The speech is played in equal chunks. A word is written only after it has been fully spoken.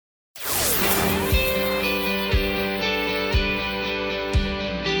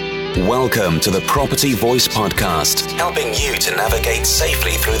Welcome to the Property Voice Podcast, helping you to navigate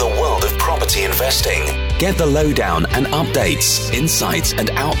safely through the world of property investing. Get the lowdown and updates, insights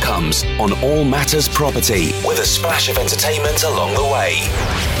and outcomes on all matters property with a splash of entertainment along the way.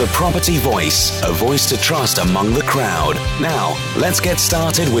 The Property Voice, a voice to trust among the crowd. Now, let's get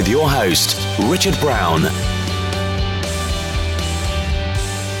started with your host, Richard Brown.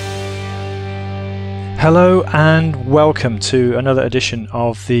 Hello and welcome to another edition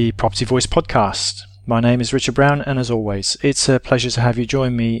of the Property Voice podcast. My name is Richard Brown, and as always, it's a pleasure to have you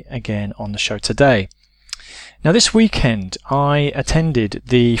join me again on the show today. Now, this weekend I attended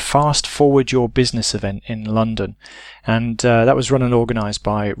the Fast Forward Your Business event in London, and that was run and organised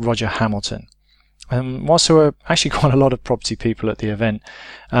by Roger Hamilton. Whilst there were actually quite a lot of property people at the event,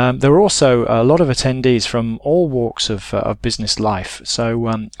 there were also a lot of attendees from all walks of business life, so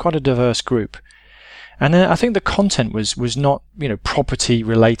quite a diverse group. And I think the content was not, property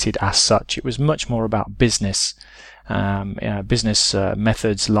related as such. It was much more about business, business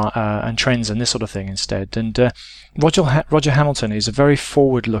methods and trends and this sort of thing instead. And Roger Hamilton is a very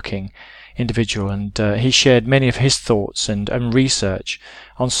forward-looking individual, and he shared many of his thoughts and research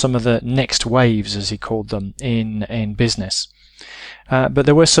on some of the next waves, as he called them, in business. But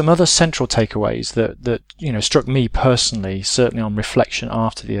there were some other central takeaways that struck me personally, certainly on reflection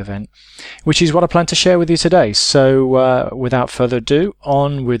after the event, which is what I plan to share with you today. So without further ado,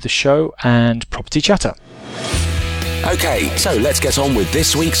 on with the show and Property Chatter. Okay, so let's get on with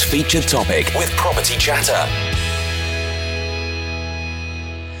this week's featured topic with Property Chatter.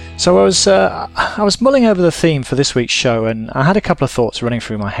 So I was mulling over the theme for this week's show, and I had a couple of thoughts running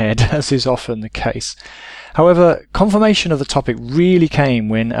through my head, as is often the case. However, confirmation of the topic really came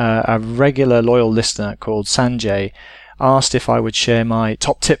when a regular loyal listener called Sanjay asked if I would share my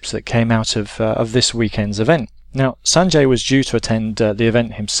top tips that came out of this weekend's event. Now, Sanjay was due to attend the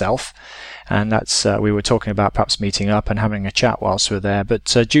event himself, and that's we were talking about perhaps meeting up and having a chat whilst we were there, but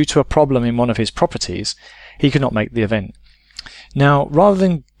due to a problem in one of his properties, he could not make the event. Now, rather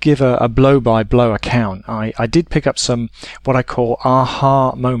than give a blow-by-blow account, I did pick up some what I call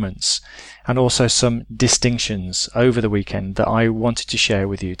aha moments and also some distinctions over the weekend that I wanted to share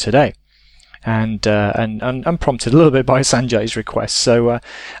with you today. And prompted a little bit by Sanjay's request. So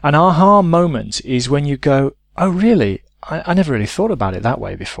an aha moment is when you go, oh really? I never really thought about it that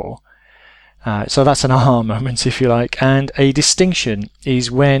way before. So that's an aha moment, if you like. And a distinction is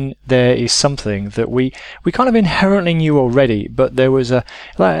when there is something that we kind of inherently knew already, but there was a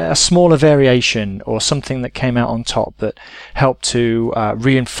smaller variation or something that came out on top that helped to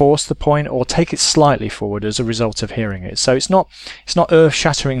reinforce the point or take it slightly forward as a result of hearing it. So it's not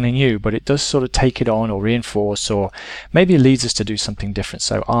earth-shatteringly new, but it does sort of take it on or reinforce, or maybe it leads us to do something different.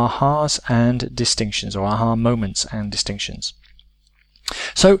 So ahas and distinctions, or aha moments and distinctions.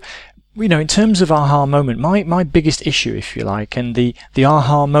 So, in terms of aha moment, my biggest issue, if you like, and the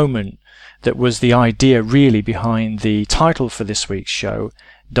aha moment that was the idea really behind the title for this week's show,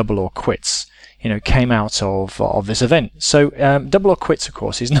 Double or Quits, came out of this event. So double or quits, of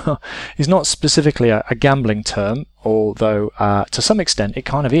course, is not specifically a gambling term, although to some extent it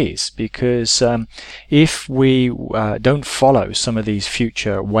kind of is, because if we don't follow some of these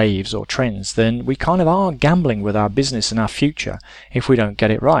future waves or trends, then we kind of are gambling with our business and our future if we don't get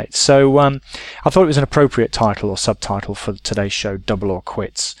it right. So I thought it was an appropriate title or subtitle for today's show, Double or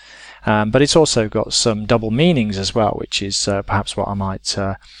Quits. But it's also got some double meanings as well, which is perhaps what I might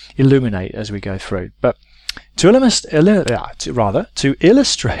illuminate as we go through. But to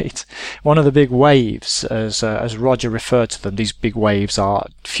illustrate one of the big waves, as Roger referred to them, these big waves are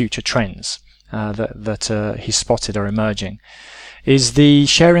future trends that he spotted are emerging, is the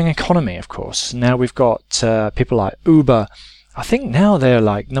sharing economy, of course. Now we've got people like Uber. I think now they're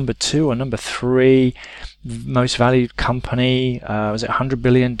like number 2 or number 3 most valued company. Was it $100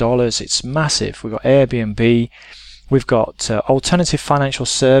 billion? It's massive. We've got Airbnb. We've got alternative financial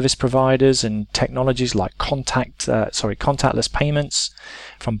service providers and technologies like contactless payments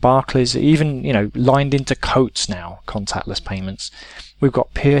from Barclays, even lined into Coates now, contactless payments. We've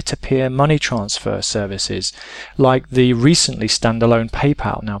got peer-to-peer money transfer services like the recently standalone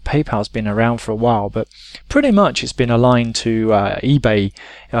PayPal. Now, PayPal's been around for a while, but pretty much it's been aligned to eBay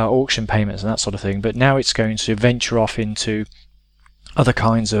auction payments and that sort of thing. But now it's going to venture off into other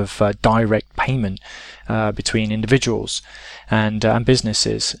kinds of direct payment between individuals and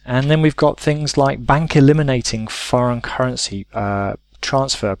businesses. And then we've got things like bank eliminating foreign currency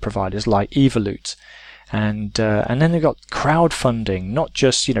transfer providers like Evolut. And then they've got crowdfunding, not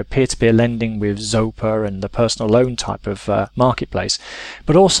just peer-to-peer lending with Zopa and the personal loan type of marketplace,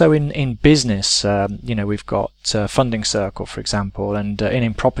 but also in business. We've got funding circle, for example, and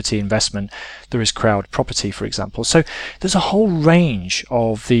in property investment there is crowd property, for example. So there's a whole range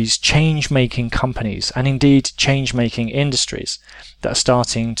of these change-making companies and indeed change-making industries that are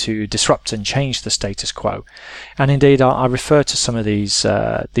starting to disrupt and change the status quo. And indeed I referred to some of these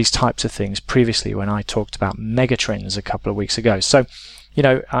types of things previously when I talked about megatrends a couple of weeks ago. So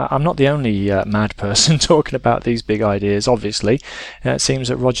I'm not the only mad person talking about these big ideas, obviously. It seems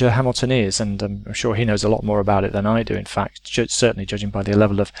that Roger Hamilton is, and I'm sure he knows a lot more about it than I do, in fact, certainly judging by the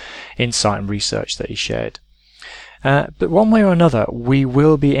level of insight and research that he shared. But one way or another, we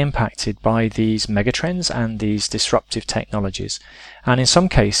will be impacted by these megatrends and these disruptive technologies. And in some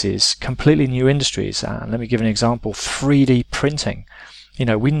cases, completely new industries. Let me give an example, 3D printing.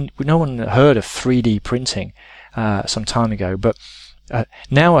 No one heard of 3D printing some time ago, but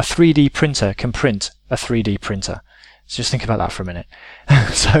now a 3D printer can print a 3D printer. So just think about that for a minute.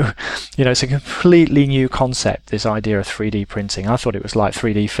 So, it's a completely new concept, this idea of 3D printing. I thought it was like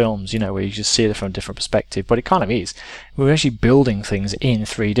 3D films, where you just see it from a different perspective, but it kind of is. We're actually building things in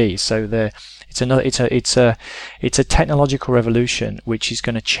 3D. So it's a technological revolution which is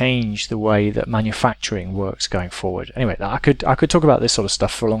going to change the way that manufacturing works going forward. Anyway, I could talk about this sort of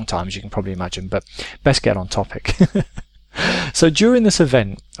stuff for a long time, as you can probably imagine, but best get on topic. So during this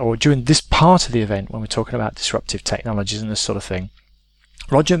event, or during this part of the event, when we're talking about disruptive technologies and this sort of thing,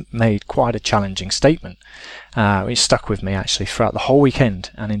 Roger made quite a challenging statement, which stuck with me actually throughout the whole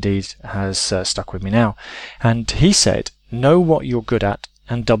weekend, and indeed has stuck with me now. And he said, know what you're good at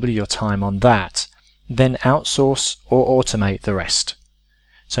and double your time on that, then outsource or automate the rest.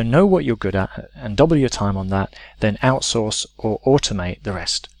 So know what you're good at and double your time on that, then outsource or automate the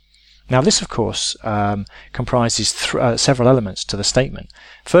rest. Now this, of course, comprises several elements to the statement.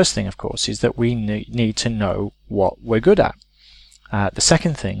 First thing, of course, is that we need to know what we're good at. The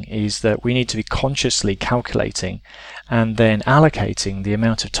second thing is that we need to be consciously calculating and then allocating the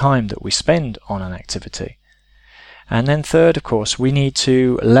amount of time that we spend on an activity. And then third, of course, we need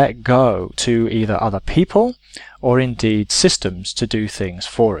to let go to either other people or indeed systems to do things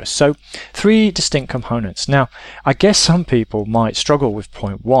for us. So 3 distinct components. Now, I guess some people might struggle with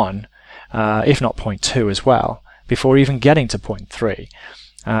point 1, if not point 2 as well, before even getting to point 3.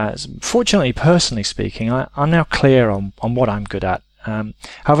 Fortunately, personally speaking, I'm now clear on what I'm good at.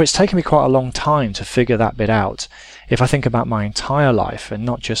 However, it's taken me quite a long time to figure that bit out, if I think about my entire life and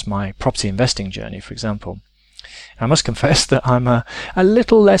not just my property investing journey, for example. I must confess that I'm a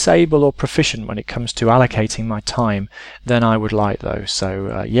little less able or proficient when it comes to allocating my time than I would like, though.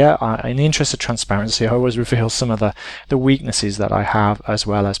 So in the interest of transparency, I always reveal some of the weaknesses that I have as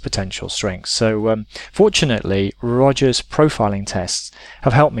well as potential strengths. So fortunately, Roger's profiling tests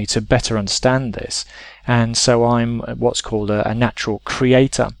have helped me to better understand this, and so I'm what's called a natural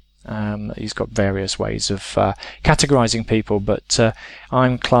creator. He's got various ways of categorizing people, but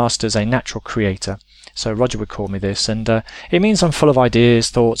I'm classed as a natural creator. So Roger would call me this, and it means I'm full of ideas,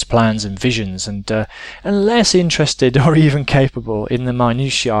 thoughts, plans and visions, and less interested or even capable in the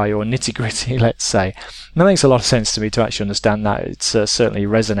minutiae or nitty-gritty, let's say. And that makes a lot of sense to me to actually understand that. It's certainly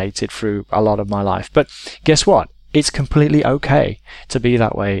resonated through a lot of my life. But guess what? It's completely okay to be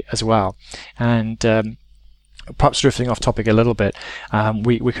that way as well. And perhaps drifting off topic a little bit,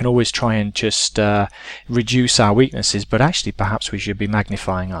 we can always try and just reduce our weaknesses, but actually perhaps we should be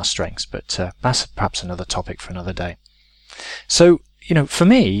magnifying our strengths. But that's perhaps another topic for another day. So, for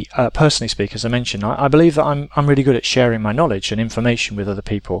me, personally speaking, as I mentioned, I believe that I'm really good at sharing my knowledge and information with other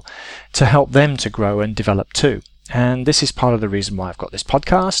people to help them to grow and develop too. And this is part of the reason why I've got this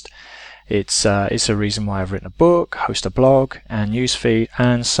podcast. It's a reason why I've written a book, host a blog and newsfeed,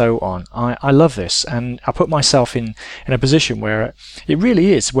 and so on. I love this, and I put myself in a position where it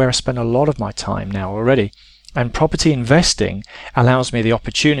really is where I spend a lot of my time now already. And property investing allows me the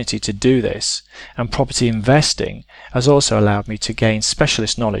opportunity to do this, and property investing has also allowed me to gain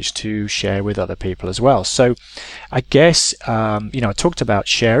specialist knowledge to share with other people as well. So I guess I talked about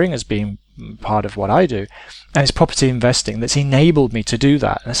sharing as being part of what I do, and it's property investing that's enabled me to do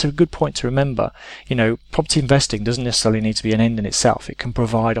that. And that's a good point to remember. Property investing doesn't necessarily need to be an end in itself. It can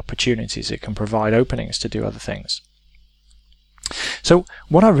provide opportunities, it can provide openings to do other things. So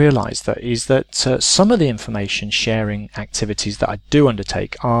what I realized is that some of the information sharing activities that I do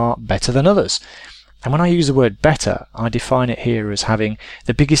undertake are better than others. And when I use the word better, I define it here as having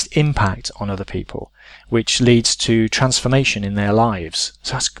the biggest impact on other people, which leads to transformation in their lives.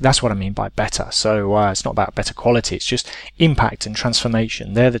 So that's what I mean by better. So it's not about better quality, it's just impact and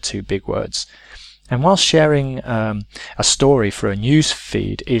transformation. They're the two big words. And while sharing a story for a news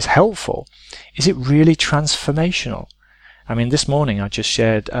feed is helpful, is it really transformational? I mean, this morning I just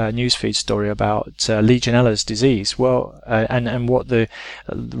shared a newsfeed story about Legionella's disease. Well, and what the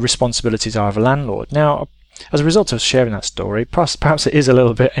responsibilities are of a landlord. Now, as a result of sharing that story, perhaps it is a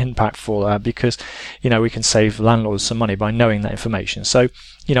little bit impactful because, we can save landlords some money by knowing that information. So,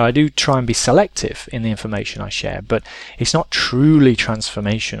 I do try and be selective in the information I share, but it's not truly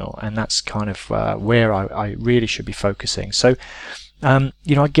transformational, and that's kind of where I really should be focusing. So,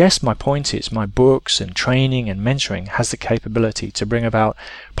 I guess my point is my books and training and mentoring has the capability to bring about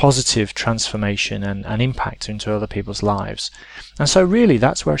positive transformation and impact into other people's lives. And so really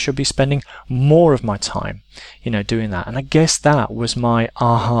that's where I should be spending more of my time, doing that. And I guess that was my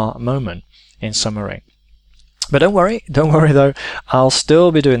aha moment in summary. But don't worry though, I'll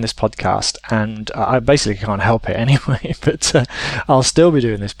still be doing this podcast, and I basically can't help it anyway, but I'll still be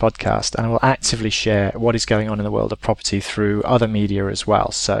doing this podcast, and I will actively share what is going on in the world of property through other media as well.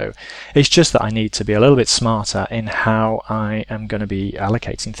 So it's just that I need to be a little bit smarter in how I am going to be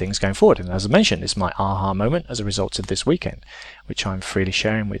allocating things going forward. And as I mentioned, it's my aha moment as a result of this weekend, which I'm freely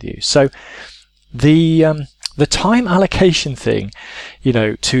sharing with you. So the time allocation thing,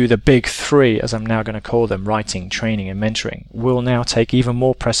 to the big three, as I'm now going to call them, writing, training and mentoring, will now take even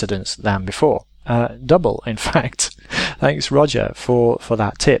more precedence than before. Double, in fact. Thanks, Roger, for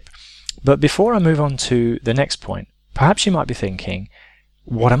that tip. But before I move on to the next point, perhaps you might be thinking,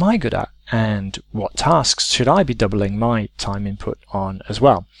 what am I good at? And what tasks should I be doubling my time input on as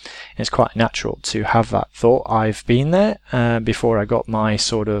well? It's quite natural to have that thought. I've been there before I got my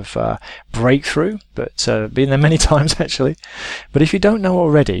sort of breakthrough, but been there many times actually. But if you don't know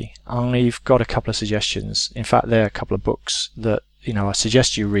already, I've got a couple of suggestions. In fact, there are a couple of books that I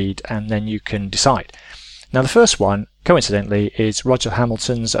suggest you read, and then you can decide. Now, the first one, coincidentally, is Roger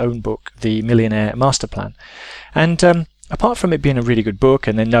Hamilton's own book, The Millionaire Master Plan. And apart from it being a really good book,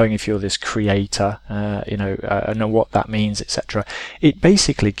 and then knowing if you're this creator, know what that means, etc., it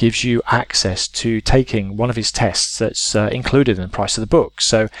basically gives you access to taking one of his tests that's included in the price of the book.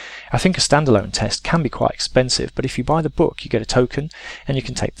 So I think a standalone test can be quite expensive, but if you buy the book, you get a token and you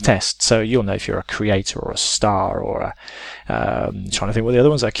can take the test. So you'll know if you're a creator or a star or trying to think what the other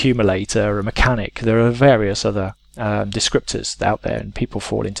ones are, accumulator, a mechanic. There are various other descriptors out there, and people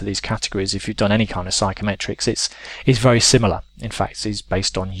fall into these categories. If you've done any kind of psychometrics, it's very similar. In fact, it's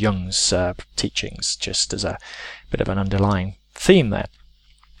based on Jung's teachings, just as a bit of an underlying theme there.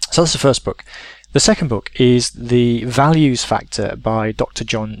 So that's the first book. The second book is The Values Factor by Dr.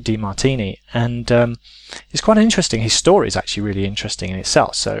 John DeMartini, and it's quite interesting. His story is actually really interesting in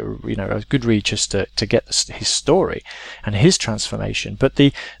itself, so a good read just to get his story and his transformation. But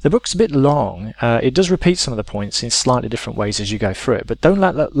the book's a bit long. It does repeat some of the points in slightly different ways as you go through it, but don't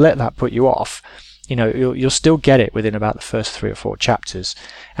let that put you off. You'll still get it within about the first 3 or 4 chapters,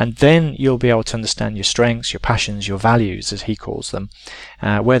 and then you'll be able to understand your strengths, your passions, your values, as he calls them,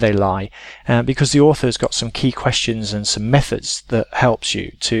 where they lie, because the author's got some key questions and some methods that helps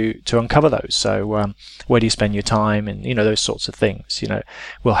you to uncover those. So where do you spend your time, and those sorts of things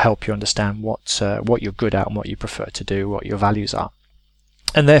will help you understand what you're good at and what you prefer to do, what your values are.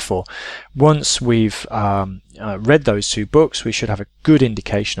 And therefore, once we've read those 2 books, we should have a good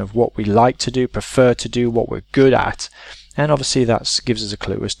indication of what we like to do, prefer to do, what we're good at. And obviously that gives us a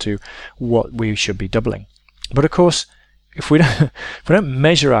clue as to what we should be doubling. But of course, if we don't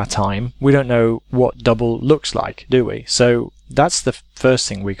measure our time, we don't know what double looks like, do we? So that's the first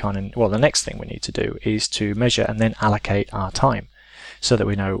thing the next thing we need to do is to measure and then allocate our time so that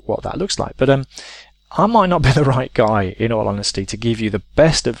we know what that looks like. But I might not be the right guy, in all honesty, to give you the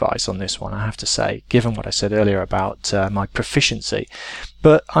best advice on this one, I have to say, given what I said earlier about my proficiency.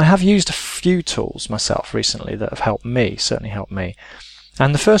 But I have used a few tools myself recently that have certainly helped me.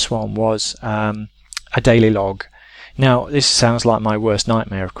 And the first one was a daily log. Now, this sounds like my worst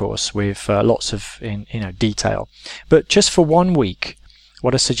nightmare, of course, with lots of detail. But just for 1 week,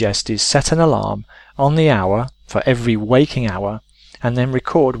 what I suggest is set an alarm on the hour for every waking hour, and then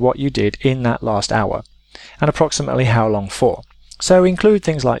record what you did in that last hour and approximately how long for. So include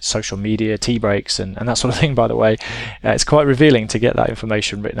things like social media, tea breaks and that sort of thing, by the way. It's quite revealing to get that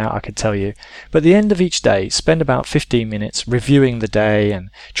information written out, I can tell you. But at the end of each day, spend about 15 minutes reviewing the day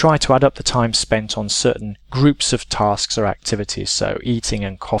and try to add up the time spent on certain groups of tasks or activities. So eating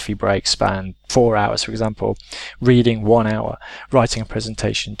and coffee breaks span 4 hours, for example, reading 1 hour, writing a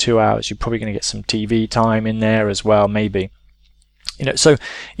presentation 2 hours. You're probably going to get some TV time in there as well, maybe. So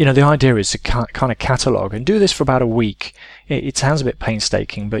the idea is to kind of catalog and do this for about a week. It sounds a bit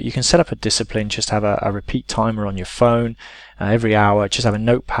painstaking, but you can set up a discipline. Just have a repeat timer on your phone every hour. Just have a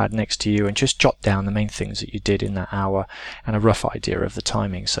notepad next to you and just jot down the main things that you did in that hour and a rough idea of the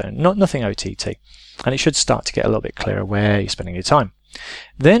timing. So nothing OTT, and it should start to get a little bit clearer where you're spending your time.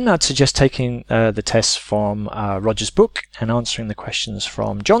 Then I'd suggest taking the tests from Roger's book and answering the questions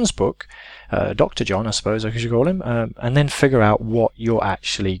from John's book, Dr. John, I suppose I should call him, and then figure out what you're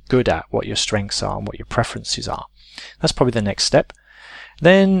actually good at, what your strengths are, and what your preferences are. That's probably the next step.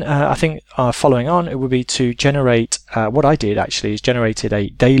 Then I think following on, it would be to generate, what I did actually is generated a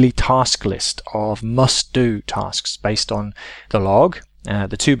daily task list of must-do tasks based on the log,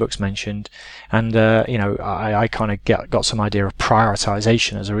 the 2 books mentioned, and I kind of got some idea of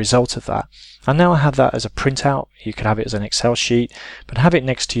prioritization as a result of that. And now I have that as a printout. You could have it as an Excel sheet, but have it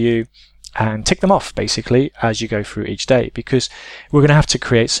next to you and tick them off basically as you go through each day, because we're going to have to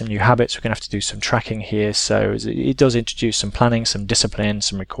create some new habits. We're going to have to do some tracking here, so it does introduce some planning, some discipline,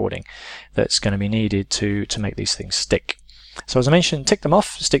 some recording that's going to be needed to make these things stick. So as I mentioned, tick them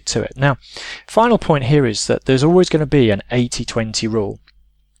off, stick to it. Now, final point here is that there's always going to be an 80-20 rule,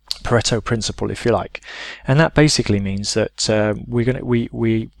 Pareto principle, if you like, and that basically means that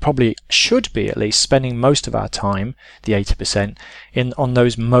we probably should be at least spending most of our time, the 80%, on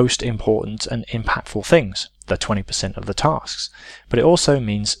those most important and impactful things, the 20% of the tasks. But it also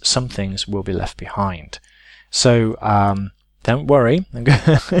means some things will be left behind. So don't worry, I'm going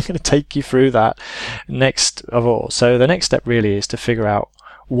to take you through that next of all. So the next step really is to figure out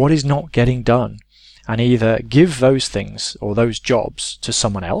what is not getting done, and either give those things or those jobs to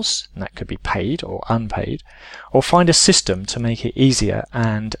someone else, and that could be paid or unpaid, or find a system to make it easier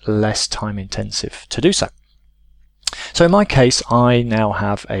and less time intensive to do so. So in my case, I now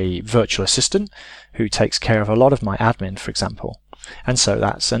have a virtual assistant who takes care of a lot of my admin, for example, and so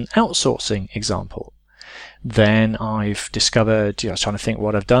that's an outsourcing example. Then I've discovered, I was trying to think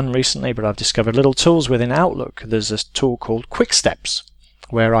what I've done recently, but I've discovered little tools within Outlook. There's a tool called Quick Steps,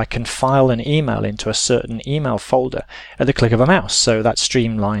 where I can file an email into a certain email folder at the click of a mouse. So that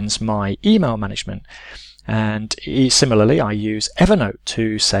streamlines my email management. And similarly, I use Evernote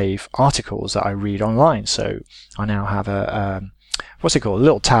to save articles that I read online. So I now have a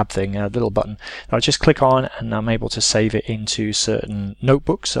little tab thing, a little button that I just click on, and I'm able to save it into certain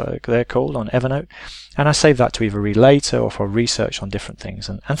notebooks, they're called, on Evernote. And I save that to either read later or for research on different things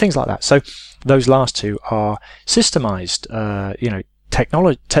and things like that. So those last two are systemized,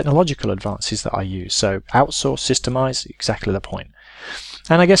 technological advances that I use. So outsource, systemize, exactly the point.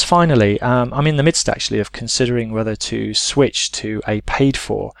 And I guess finally, I'm in the midst actually of considering whether to switch to a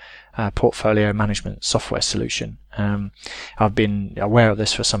paid-for portfolio management software solution. I've been aware of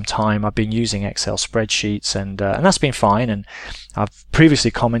this for some time. I've been using Excel spreadsheets, and that's been fine. And I've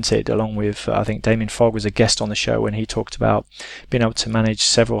previously commented, along with I think Damien Fogg was a guest on the show when he talked about being able to manage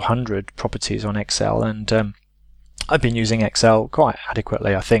several hundred properties on Excel, and I've been using Excel quite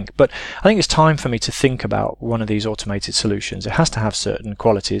adequately, I think, but I think it's time for me to think about one of these automated solutions. It has to have certain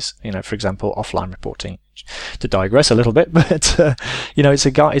qualities, for example, offline reporting, to digress a little bit, but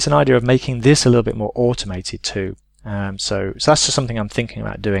it's an idea of making this a little bit more automated too. So that's just something I'm thinking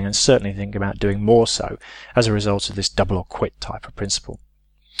about doing, and certainly thinking about doing more so as a result of this double or quit type of principle.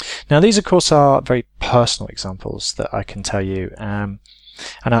 Now, these of course are very personal examples that I can tell you.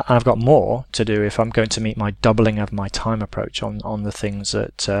 And I've got more to do if I'm going to meet my doubling of my time approach on the things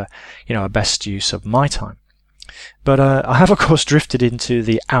that are best use of my time. But I have of course drifted into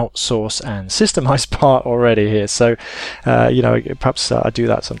the outsource and systemize part already here. So perhaps I do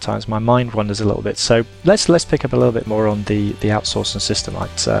that sometimes. My mind wanders a little bit. So let's pick up a little bit more on the outsource and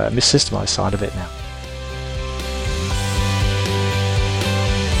systemize side of it now.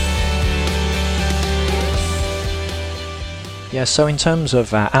 Yeah, so in terms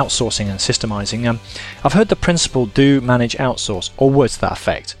of outsourcing and systemizing, I've heard the principle do, manage, outsource, or words to that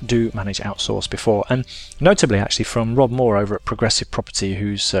effect, do, manage, outsource before, and notably actually from Rob Moore over at Progressive Property,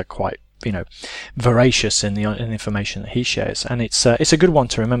 who's quite voracious in the information that he shares, and it's a good one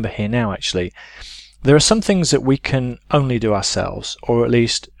to remember here now actually. There are some things that we can only do ourselves, or at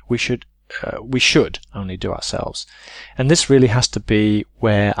least we should only do ourselves. And this really has to be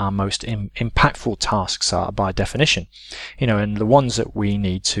where our most impactful tasks are by definition, and the ones that we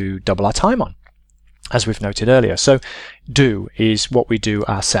need to double our time on, as we've noted earlier. So do is what we do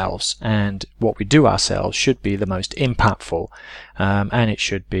ourselves, and what we do ourselves should be the most impactful, and it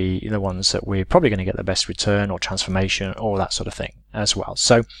should be the ones that we're probably going to get the best return or transformation or that sort of thing as well.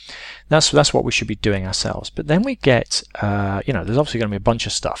 So that's what we should be doing ourselves. But then we get there's obviously going to be a bunch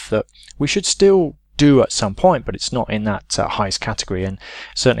of stuff that we should still do at some point, but it's not in that highest category. And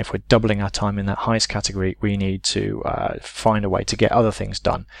certainly if we're doubling our time in that highest category, we need to find a way to get other things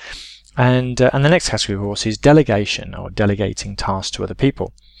done. And the next category, of course, is delegation, or delegating tasks to other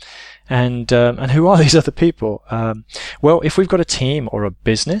people. And who are these other people? Well, if we've got a team or a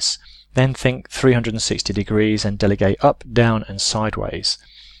business, then think 360 degrees and delegate up, down, and sideways.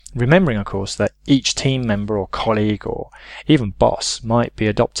 Remembering, of course, that each team member or colleague or even boss might be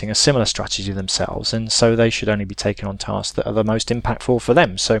adopting a similar strategy themselves, and so they should only be taking on tasks that are the most impactful for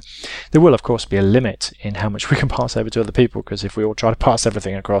them. So there will, of course, be a limit in how much we can pass over to other people, because if we all try to pass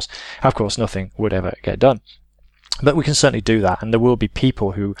everything across, of course, nothing would ever get done. But we can certainly do that, and there will be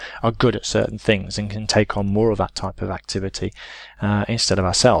people who are good at certain things and can take on more of that type of activity instead of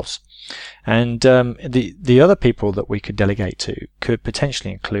ourselves. And the other people that we could delegate to could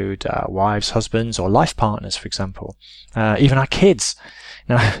potentially include wives, husbands, or life partners, for example, even our kids.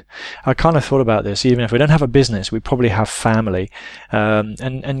 Now, I kind of thought about this. Even if we don't have a business, we probably have family,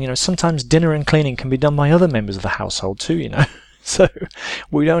 and sometimes dinner and cleaning can be done by other members of the household too. So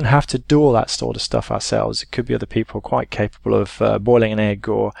we don't have to do all that sort of stuff ourselves. It could be other people quite capable of boiling an egg,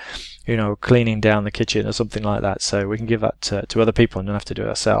 or cleaning down the kitchen or something like that. So we can give that to other people and don't have to do it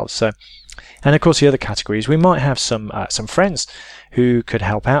ourselves. So, and of course the other categories, we might have some friends who could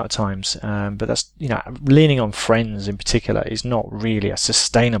help out at times, but that's leaning on friends in particular is not really a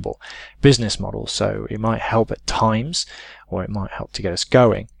sustainable business model. So it might help at times, or it might help to get us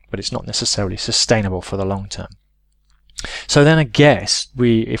going, but it's not necessarily sustainable for the long term. So then I guess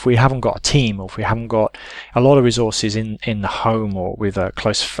if we haven't got a team, or if we haven't got a lot of resources in the home or with a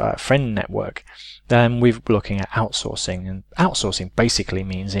close friend network, then we're looking at outsourcing. And outsourcing basically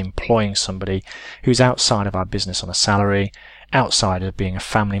means employing somebody who's outside of our business on a salary, outside of being a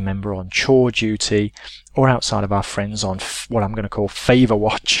family member on chore duty, or outside of our friends on what I'm going to call favour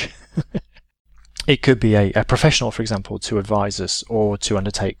watch. It could be a professional, for example, to advise us or to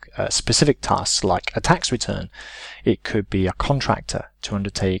undertake specific tasks like a tax return. It could be a contractor to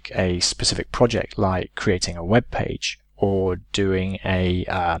undertake a specific project like creating a web page or doing a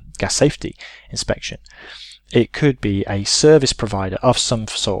gas safety inspection. It could be a service provider of some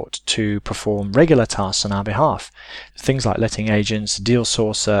sort to perform regular tasks on our behalf. Things like letting agents, deal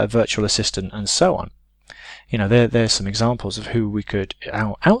sourcer, virtual assistant, and so on. There's some examples of who we could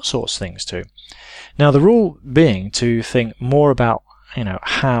outsource things to. Now, the rule being to think more about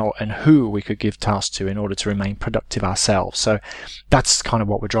how and who we could give tasks to in order to remain productive ourselves. So that's kind of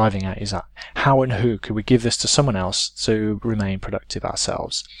what we're driving at, is that how and who could we give this to someone else to remain productive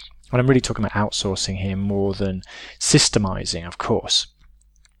ourselves. And I'm really talking about outsourcing here more than systemizing, of course.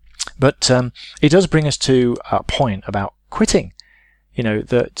 But it does bring us to a point about quitting.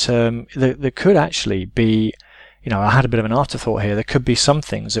 That there could actually be, I had a bit of an afterthought here. There could be some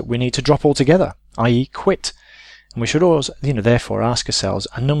things that we need to drop altogether, i.e. quit. And we should always, therefore ask ourselves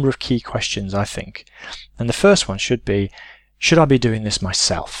a number of key questions, I think. And the first one should be, should I be doing this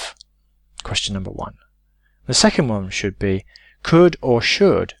myself? Question number one. The second one should be, could or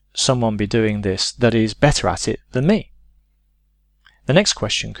should someone be doing this that is better at it than me? The next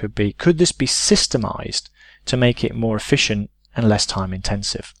question could be, could this be systemized to make it more efficient and less time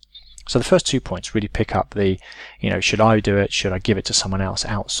intensive? So the first 2 points really pick up the, should I do it? Should I give it to someone else?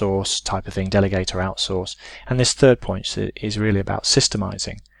 Outsource type of thing, delegate or outsource. And this third point is really about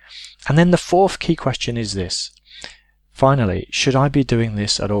systemizing. And then the fourth key question is this. Finally, should I be doing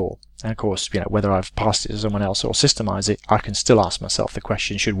this at all? And of course, whether I've passed it to someone else or systemize it, I can still ask myself the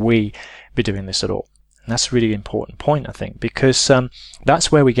question, should we be doing this at all? And that's a really important point, I think, because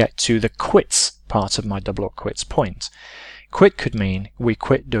that's where we get to the quits part of my double or quits point. Quit could mean we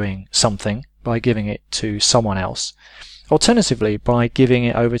quit doing something by giving it to someone else. Alternatively, by giving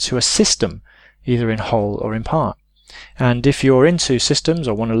it over to a system, either in whole or in part. And if you're into systems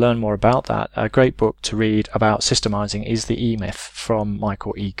or want to learn more about that, a great book to read about systemizing is The E-Myth from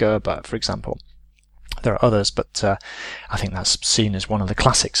Michael E. Gerber, for example. There are others, but I think that's seen as one of the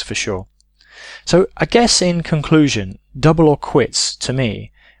classics for sure. So I guess in conclusion, double or quits to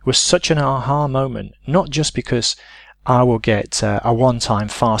me was such an aha moment, not just because I will get a one-time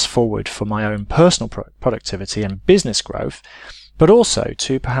fast forward for my own personal productivity and business growth, but also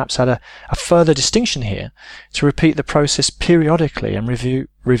to perhaps add a further distinction here to repeat the process periodically and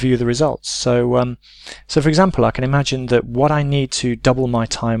review the results. So for example, I can imagine that what I need to double my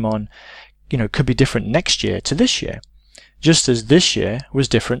time on, could be different next year to this year, just as this year was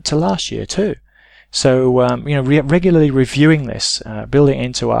different to last year too. So regularly reviewing this, building it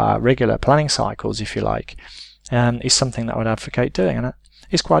into our regular planning cycles, if you like, is something that I would advocate doing. And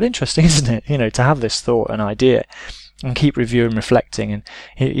it's quite interesting, isn't it? To have this thought and idea and keep reviewing, reflecting, and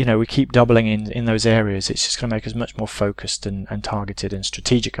we keep doubling in those areas, it's just going to make us much more focused and targeted and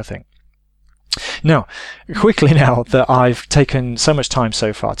strategic, I think. Now, quickly now that I've taken so much time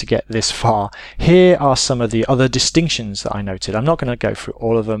so far to get this far, here are some of the other distinctions that I noted. I'm not going to go through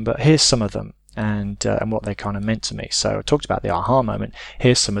all of them, but here's some of them and what they kind of meant to me. So I talked about the aha moment.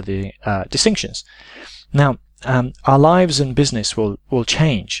 Here's some of the distinctions. Now, our lives and business will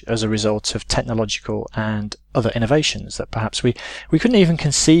change as a result of technological and other innovations that perhaps we couldn't even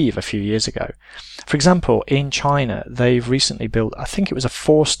conceive a few years ago. For example, in China, they've recently built, I think it was a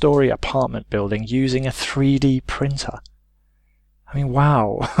 4-story apartment building using a 3D printer. I mean,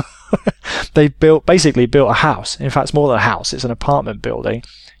 wow. They basically built a house. In fact, it's more than a house. It's an apartment building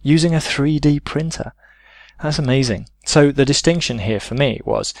using a 3D printer. That's amazing. So the distinction here for me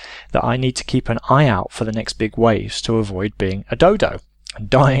was that I need to keep an eye out for the next big waves to avoid being a dodo and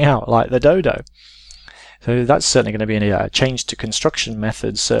dying out like the dodo. So that's certainly going to be a change to construction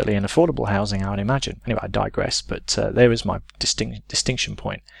methods, certainly in affordable housing, I would imagine. Anyway, I digress, but there was my distinction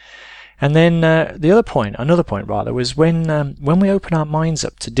point. And then another point was when we open our minds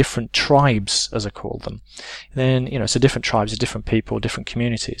up to different tribes, as I call them, then, so different tribes are different people, different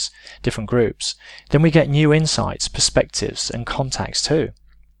communities, different groups, then we get new insights, perspectives, and contacts too.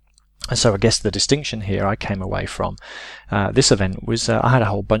 And so I guess the distinction here I came away from this event was I had a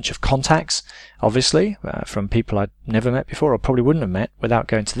whole bunch of contacts, obviously, from people I'd never met before or probably wouldn't have met without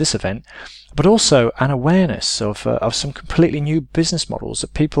going to this event, but also an awareness of some completely new business models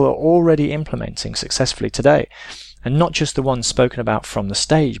that people are already implementing successfully today. And not just the ones spoken about from the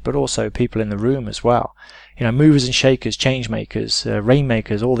stage, but also people in the room as well. Movers and shakers, change makers,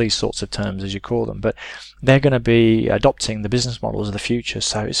 rainmakers, all these sorts of terms as you call them. But they're going to be adopting the business models of the future.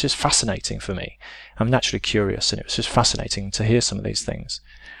 So it's just fascinating for me. I'm naturally curious, and it was just fascinating to hear some of these things.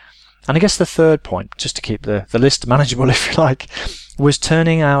 And I guess the third point, just to keep the list manageable, if you like, was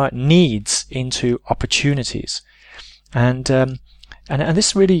turning our needs into opportunities. And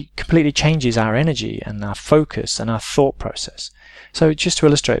this really completely changes our energy and our focus and our thought process. So just to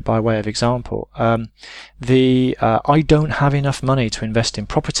illustrate by way of example, I don't have enough money to invest in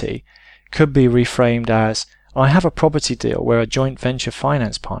property could be reframed as, I have a property deal where a joint venture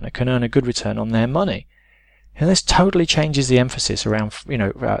finance partner can earn a good return on their money. And this totally changes the emphasis around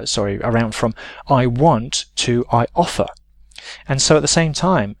from I want to I offer. And so at the same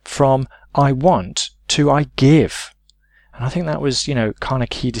time, from I want to I give. And I think that was, kind of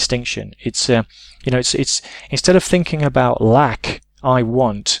key distinction. It's, it's instead of thinking about lack, I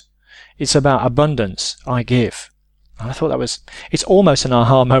want, it's about abundance, I give. And I thought it's almost an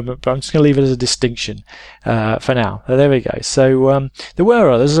aha moment, but I'm just going to leave it as a distinction for now. So there we go. So there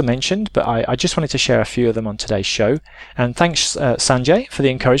were others, as I mentioned, but I just wanted to share a few of them on today's show. And thanks, Sanjay, for the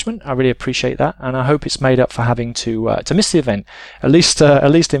encouragement. I really appreciate that, and I hope it's made up for having to miss the event, at least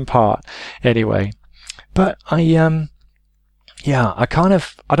in part, anyway. But I don't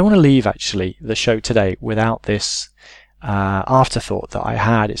want to leave actually the show today without this afterthought that I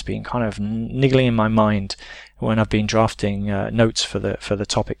had. It's been kind of niggling in my mind when I've been drafting notes for the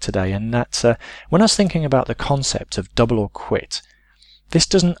topic today, and that's when I was thinking about the concept of double or quit. This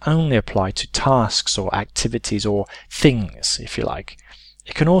doesn't only apply to tasks or activities or things, if you like.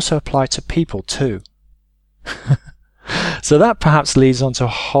 It can also apply to people too. So that perhaps leads on to a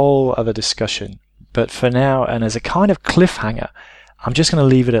whole other discussion. But for now, and as a kind of cliffhanger, I'm just going to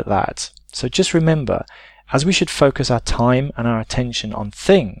leave it at that. So just remember, as we should focus our time and our attention on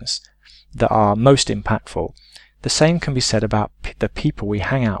things that are most impactful, the same can be said about the people we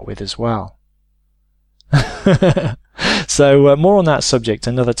hang out with as well. So more on that subject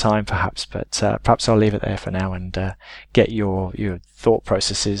another time perhaps, but perhaps I'll leave it there for now and get your thought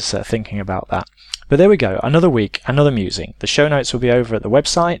processes thinking about that. But there we go, another week, another musing. The show notes will be over at the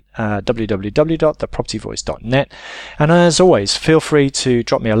website, www.thepropertyvoice.net. And as always, feel free to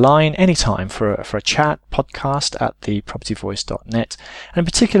drop me a line anytime for a chat, podcast at thepropertyvoice.net. And in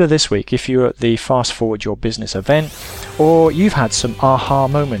particular this week, if you're at the Fast Forward Your Business event, or you've had some aha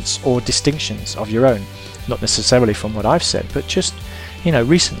moments or distinctions of your own, not necessarily from what I've said, but just,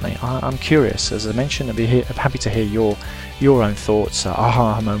 recently, I'm curious. As I mentioned, I'm happy to hear your own thoughts,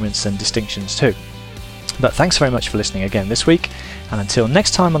 aha moments and distinctions too. But thanks very much for listening again this week, and until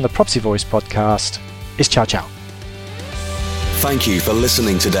next time on the Property Voice podcast, it's ciao ciao. Thank you for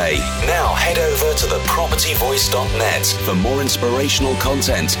listening today. Now head over to thepropertyvoice.net for more inspirational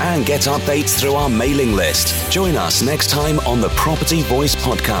content and get updates through our mailing list. Join us next time on the Property Voice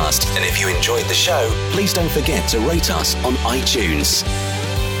podcast. And if you enjoyed the show, please don't forget to rate us on iTunes.